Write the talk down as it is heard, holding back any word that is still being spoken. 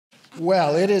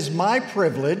Well, it is my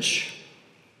privilege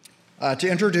to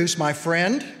introduce my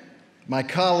friend, my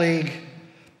colleague,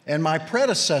 and my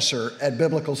predecessor at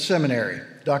Biblical Seminary,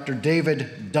 Dr.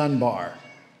 David Dunbar.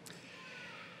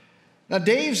 Now,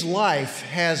 Dave's life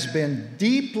has been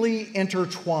deeply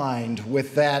intertwined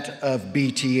with that of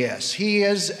BTS. He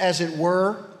is, as it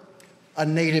were, a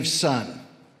native son.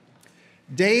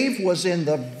 Dave was in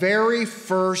the very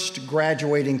first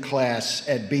graduating class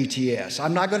at BTS.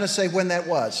 I'm not going to say when that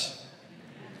was.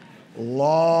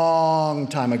 Long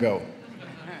time ago.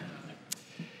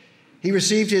 He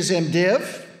received his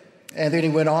MDiv, and then he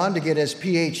went on to get his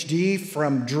PhD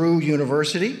from Drew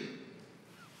University.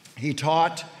 He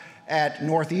taught at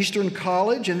Northeastern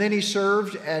College, and then he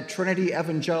served at Trinity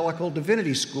Evangelical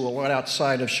Divinity School right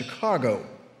outside of Chicago.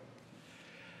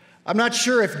 I'm not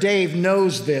sure if Dave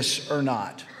knows this or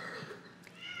not,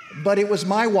 but it was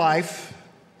my wife,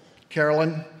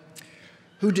 Carolyn,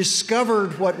 who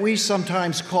discovered what we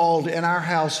sometimes called in our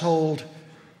household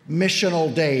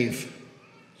missional Dave.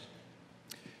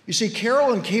 You see,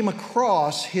 Carolyn came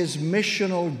across his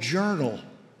missional journal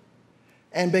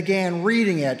and began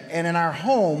reading it, and in our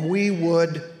home we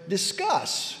would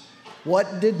discuss,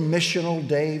 what did missional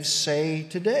Dave say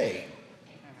today?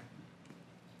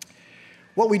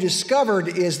 What we discovered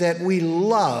is that we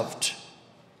loved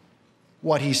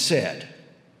what he said.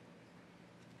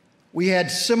 We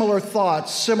had similar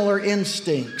thoughts, similar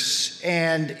instincts,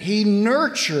 and he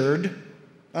nurtured,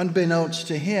 unbeknownst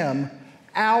to him,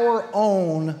 our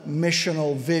own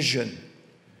missional vision.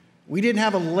 We didn't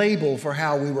have a label for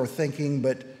how we were thinking,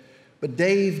 but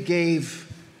Dave gave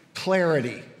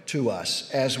clarity to us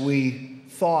as we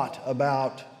thought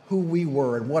about who we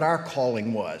were and what our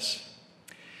calling was.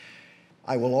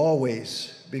 I will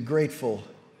always be grateful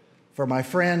for my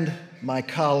friend, my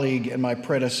colleague, and my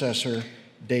predecessor,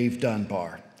 Dave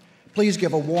Dunbar. Please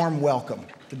give a warm welcome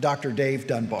to Dr. Dave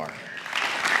Dunbar.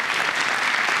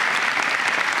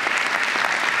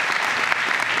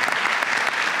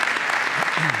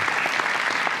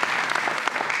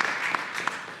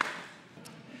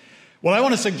 What I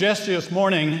want to suggest to you this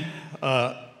morning,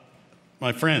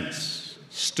 my friends,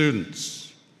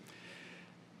 students,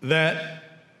 that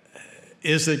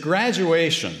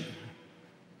graduation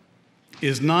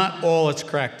is not all it's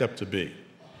cracked up to be.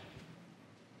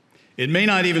 It may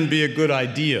not even be a good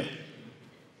idea.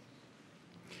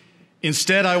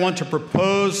 Instead, I want to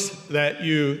propose that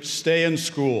you stay in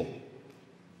school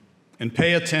and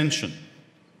pay attention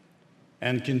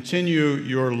and continue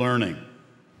your learning.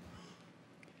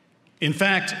 In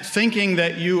fact, thinking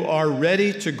that you are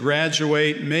ready to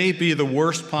graduate may be the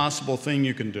worst possible thing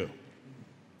you can do.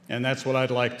 And that's what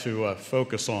I'd like to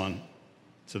focus on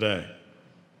today.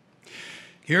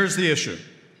 Here's the issue.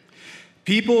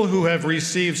 People who have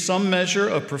received some measure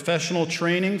of professional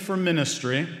training for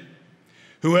ministry,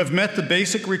 who have met the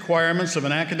basic requirements of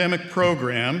an academic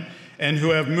program, and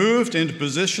who have moved into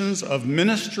positions of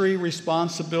ministry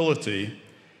responsibility,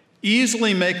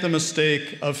 easily make the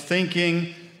mistake of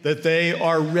thinking that they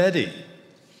are ready.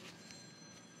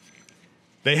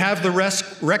 They have the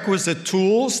requisite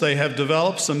tools, they have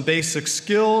developed some basic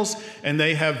skills, and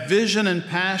they have vision and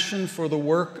passion for the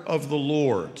work of the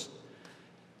Lord.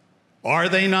 Are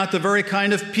they not the very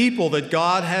kind of people that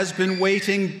God has been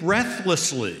waiting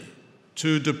breathlessly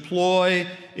to deploy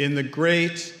in the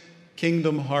great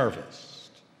kingdom harvest?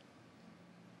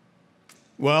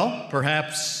 Well,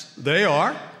 perhaps they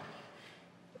are,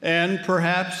 and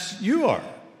perhaps you are,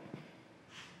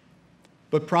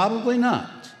 but probably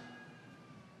not.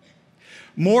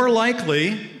 More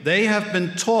likely, they have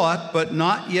been taught but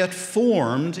not yet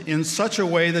formed in such a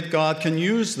way that God can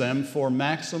use them for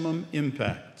maximum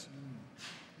impact.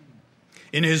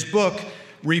 In his book,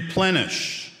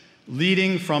 Replenish,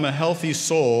 Leading from a Healthy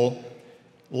Soul,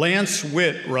 Lance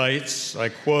Witt writes, I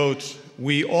quote,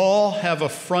 "We all have a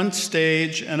front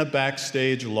stage and a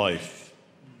backstage life.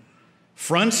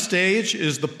 Front stage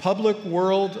is the public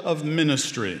world of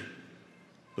ministry,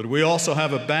 but we also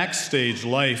have a backstage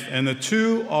life, and the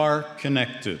two are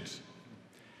connected.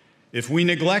 If we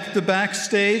neglect the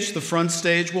backstage, the front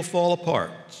stage will fall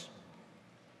apart."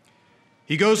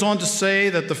 He goes on to say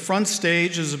that the front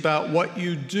stage is about what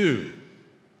you do,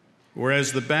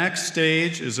 whereas the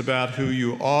backstage is about who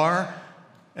you are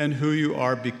and who you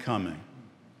are becoming.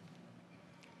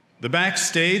 The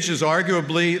backstage is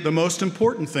arguably the most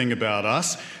important thing about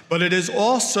us, but it is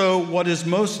also what is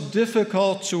most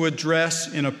difficult to address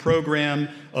in a program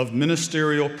of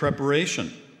ministerial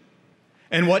preparation,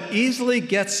 and what easily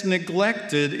gets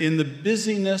neglected in the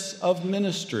busyness of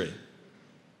ministry.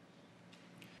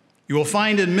 You will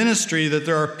find in ministry that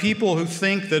there are people who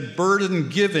think that burden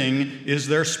giving is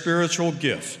their spiritual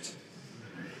gift.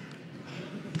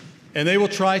 and they will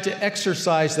try to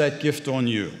exercise that gift on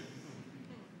you.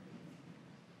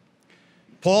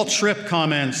 Paul Tripp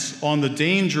comments on the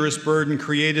dangerous burden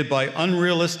created by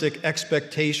unrealistic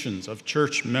expectations of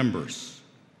church members.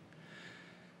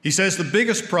 He says the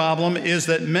biggest problem is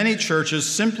that many churches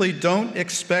simply don't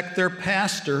expect their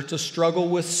pastor to struggle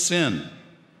with sin.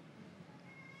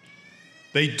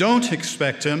 They don't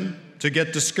expect him to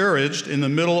get discouraged in the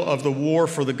middle of the war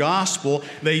for the gospel.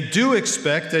 They do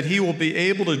expect that he will be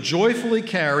able to joyfully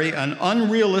carry an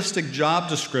unrealistic job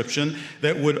description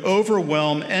that would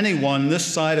overwhelm anyone this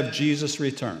side of Jesus'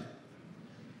 return.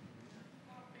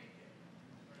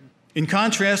 In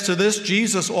contrast to this,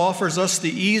 Jesus offers us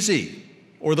the easy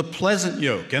or the pleasant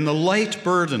yoke and the light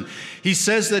burden. He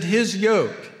says that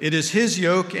it is his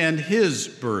yoke and his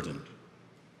burden.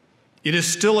 It is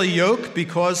still a yoke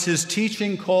because his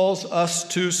teaching calls us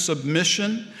to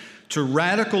submission, to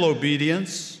radical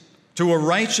obedience, to a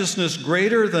righteousness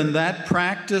greater than that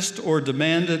practiced or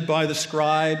demanded by the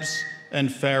scribes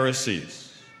and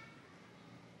Pharisees.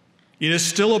 It is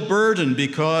still a burden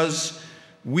because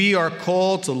we are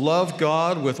called to love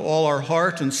God with all our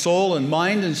heart and soul and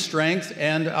mind and strength,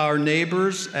 and our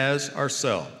neighbors as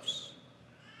ourselves.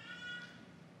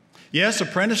 Yes,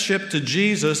 apprenticeship to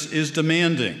Jesus is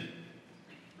demanding.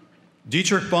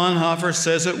 Dietrich Bonhoeffer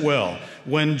says it well.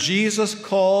 When Jesus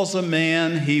calls a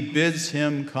man, he bids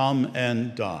him come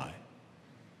and die.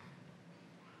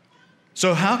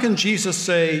 So how can Jesus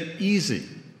say easy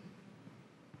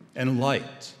and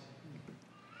light?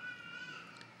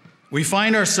 We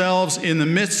find ourselves in the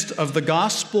midst of the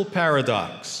gospel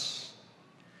paradox.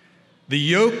 The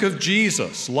yoke of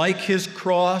Jesus, like his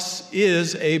cross,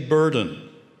 is a burden.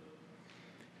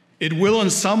 It will in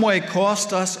some way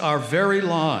cost us our very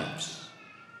lives.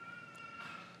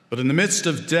 But in the midst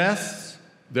of death,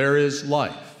 there is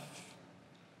life.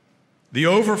 The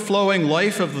overflowing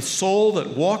life of the soul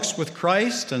that walks with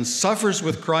Christ and suffers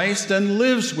with Christ and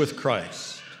lives with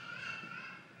Christ.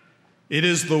 It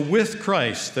is the with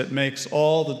Christ that makes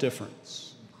all the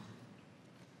difference.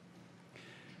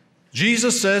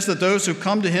 Jesus says that those who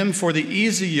come to him for the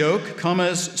easy yoke come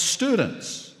as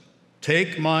students.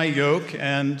 Take my yoke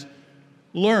and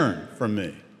learn from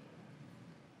me.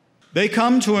 They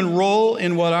come to enroll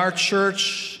in what our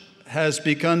church has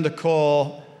begun to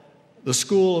call the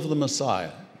School of the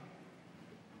Messiah.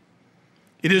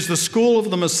 It is the School of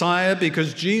the Messiah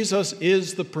because Jesus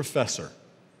is the professor.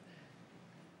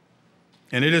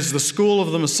 And it is the School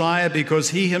of the Messiah because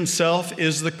he himself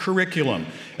is the curriculum.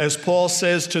 As Paul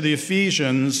says to the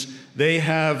Ephesians, they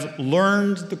have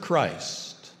learned the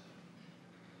Christ.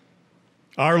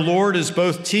 Our Lord is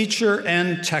both teacher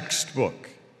and textbook.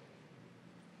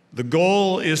 The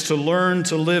goal is to learn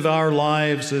to live our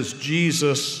lives as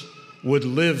Jesus would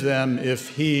live them if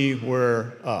he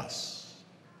were us.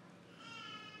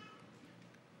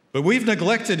 But we've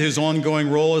neglected his ongoing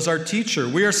role as our teacher.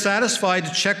 We are satisfied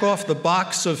to check off the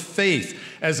box of faith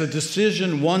as a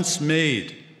decision once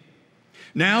made.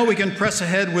 Now we can press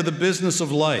ahead with the business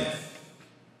of life.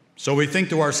 So we think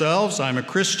to ourselves, I'm a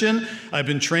Christian, I've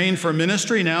been trained for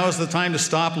ministry, now is the time to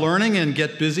stop learning and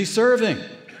get busy serving.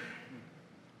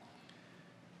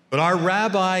 But our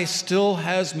rabbi still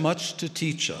has much to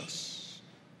teach us.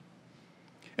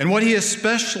 And what he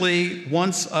especially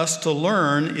wants us to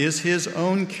learn is his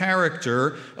own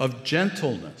character of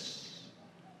gentleness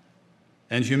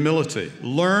and humility.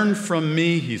 Learn from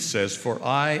me, he says, for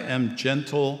I am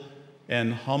gentle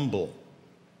and humble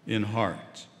in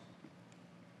heart.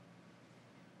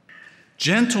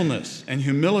 Gentleness and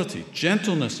humility,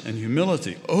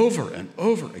 over and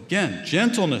over again.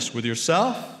 Gentleness with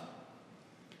yourself.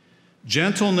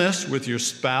 Gentleness with your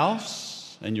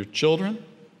spouse and your children.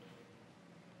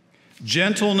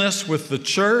 Gentleness with the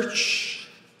church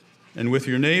and with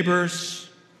your neighbors.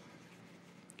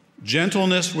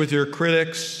 Gentleness with your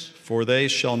critics, for they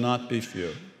shall not be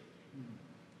few.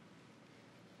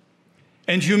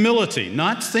 And humility,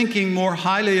 not thinking more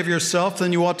highly of yourself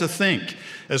than you ought to think,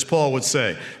 as Paul would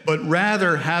say, but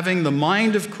rather having the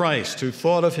mind of Christ, who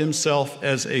thought of himself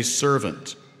as a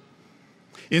servant.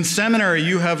 In seminary,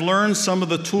 you have learned some of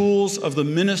the tools of the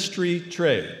ministry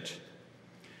trade.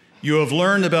 You have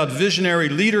learned about visionary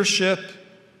leadership,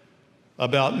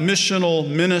 about missional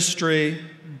ministry,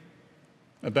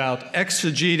 about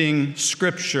exegeting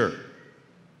Scripture,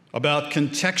 about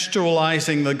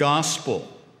contextualizing the gospel.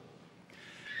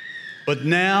 But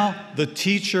now the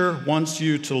teacher wants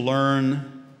you to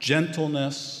learn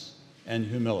gentleness and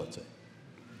humility.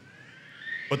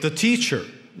 But the teacher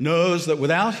knows that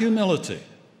without humility,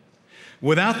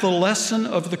 without the lesson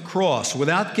of the cross,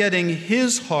 without getting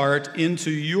his heart into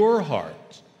your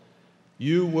heart,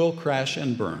 you will crash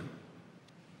and burn.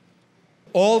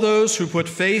 All those who put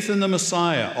faith in the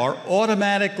Messiah are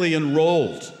automatically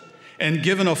enrolled and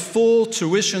given a full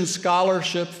tuition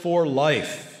scholarship for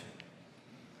life.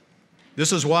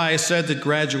 This is why I said that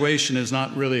graduation is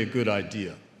not really a good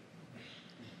idea.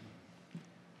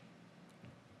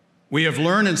 We have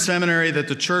learned in seminary that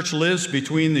the church lives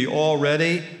between the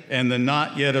already and the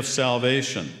not yet of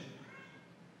salvation,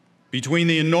 between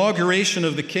the inauguration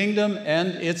of the kingdom and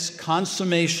its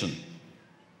consummation.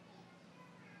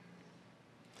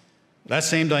 That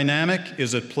same dynamic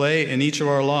is at play in each of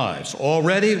our lives.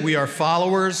 Already we are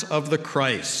followers of the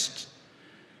Christ,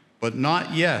 but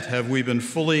not yet have we been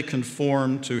fully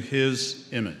conformed to his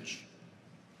image.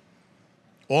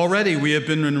 Already we have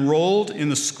been enrolled in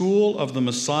the school of the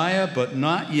Messiah, but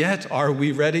not yet are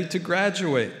we ready to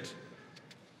graduate.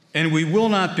 And we will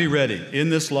not be ready in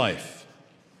this life.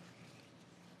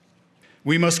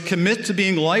 We must commit to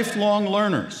being lifelong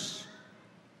learners.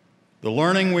 The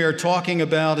learning we are talking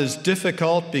about is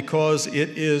difficult because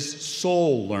it is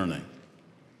soul learning.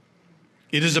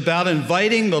 It is about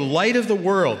inviting the light of the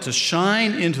world to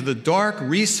shine into the dark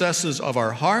recesses of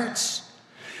our hearts,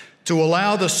 to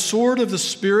allow the sword of the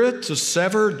Spirit to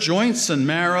sever joints and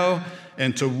marrow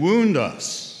and to wound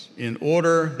us in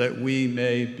order that we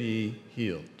may be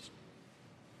healed.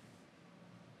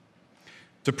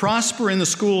 To prosper in the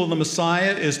school of the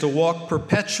Messiah is to walk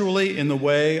perpetually in the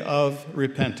way of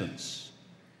repentance.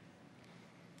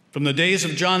 From the days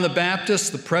of John the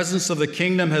Baptist, the presence of the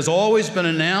kingdom has always been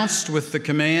announced with the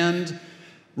command,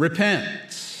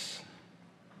 repent,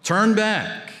 turn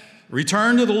back,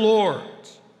 return to the Lord.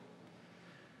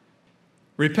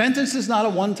 Repentance is not a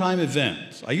one-time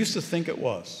event. I used to think it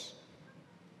was.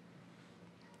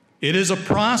 It is a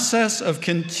process of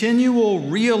continual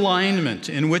realignment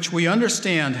in which we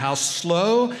understand how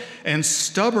slow and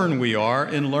stubborn we are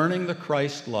in learning the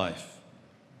Christ life.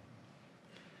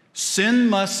 Sin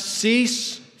must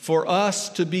cease for us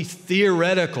to be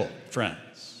theoretical,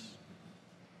 friends.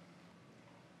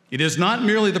 It is not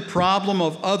merely the problem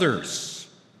of others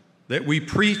that we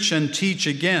preach and teach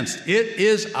against. It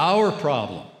is our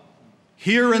problem,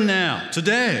 here and now,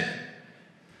 today.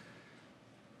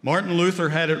 Martin Luther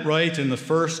had it right in the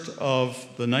first of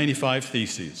the 95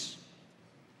 Theses.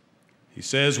 He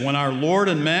says, when our Lord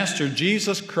and Master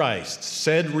Jesus Christ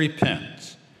said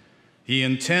repent, he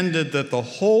intended that the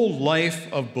whole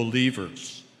life of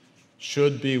believers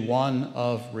should be one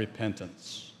of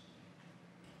repentance.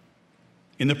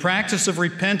 In the practice of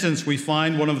repentance, we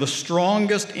find one of the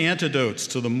strongest antidotes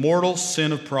to the mortal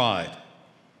sin of pride.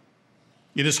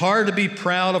 It is hard to be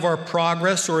proud of our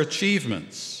progress or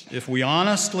achievements if we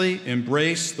honestly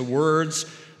embrace the words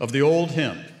of the old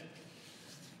hymn,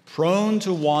 prone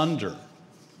to wander,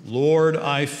 Lord,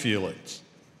 I feel it,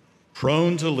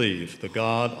 prone to leave the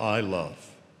God I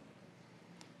love.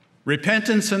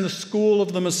 Repentance in the school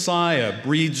of the Messiah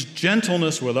breeds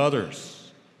gentleness with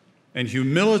others and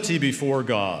humility before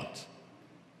God,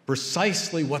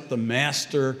 precisely what the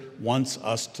Master wants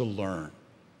us to learn.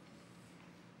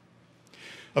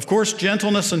 Of course,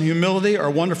 gentleness and humility are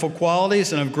wonderful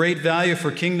qualities and of great value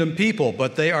for kingdom people,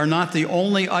 but they are not the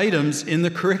only items in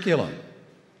the curriculum.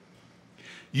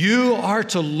 You are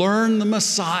to learn the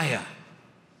Messiah,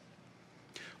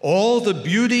 all the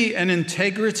beauty and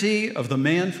integrity of the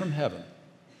man from heaven,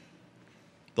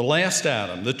 the last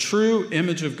Adam, the true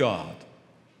image of God.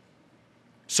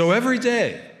 So every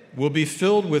day will be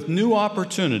filled with new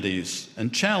opportunities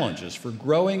and challenges for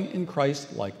growing in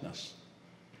Christ likeness.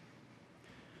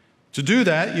 To do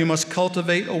that, you must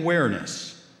cultivate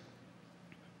awareness.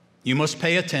 You must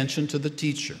pay attention to the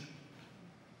teacher.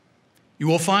 You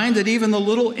will find that even the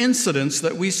little incidents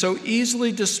that we so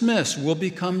easily dismiss will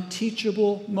become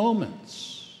teachable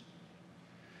moments.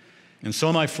 And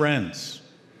so, my friends,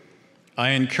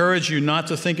 I encourage you not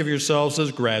to think of yourselves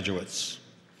as graduates.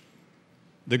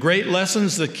 The great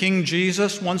lessons that King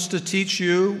Jesus wants to teach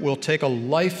you will take a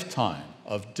lifetime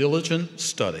of diligent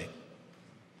study.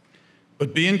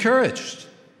 But be encouraged.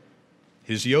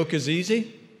 His yoke is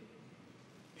easy,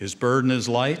 his burden is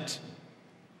light,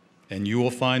 and you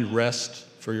will find rest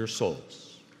for your souls.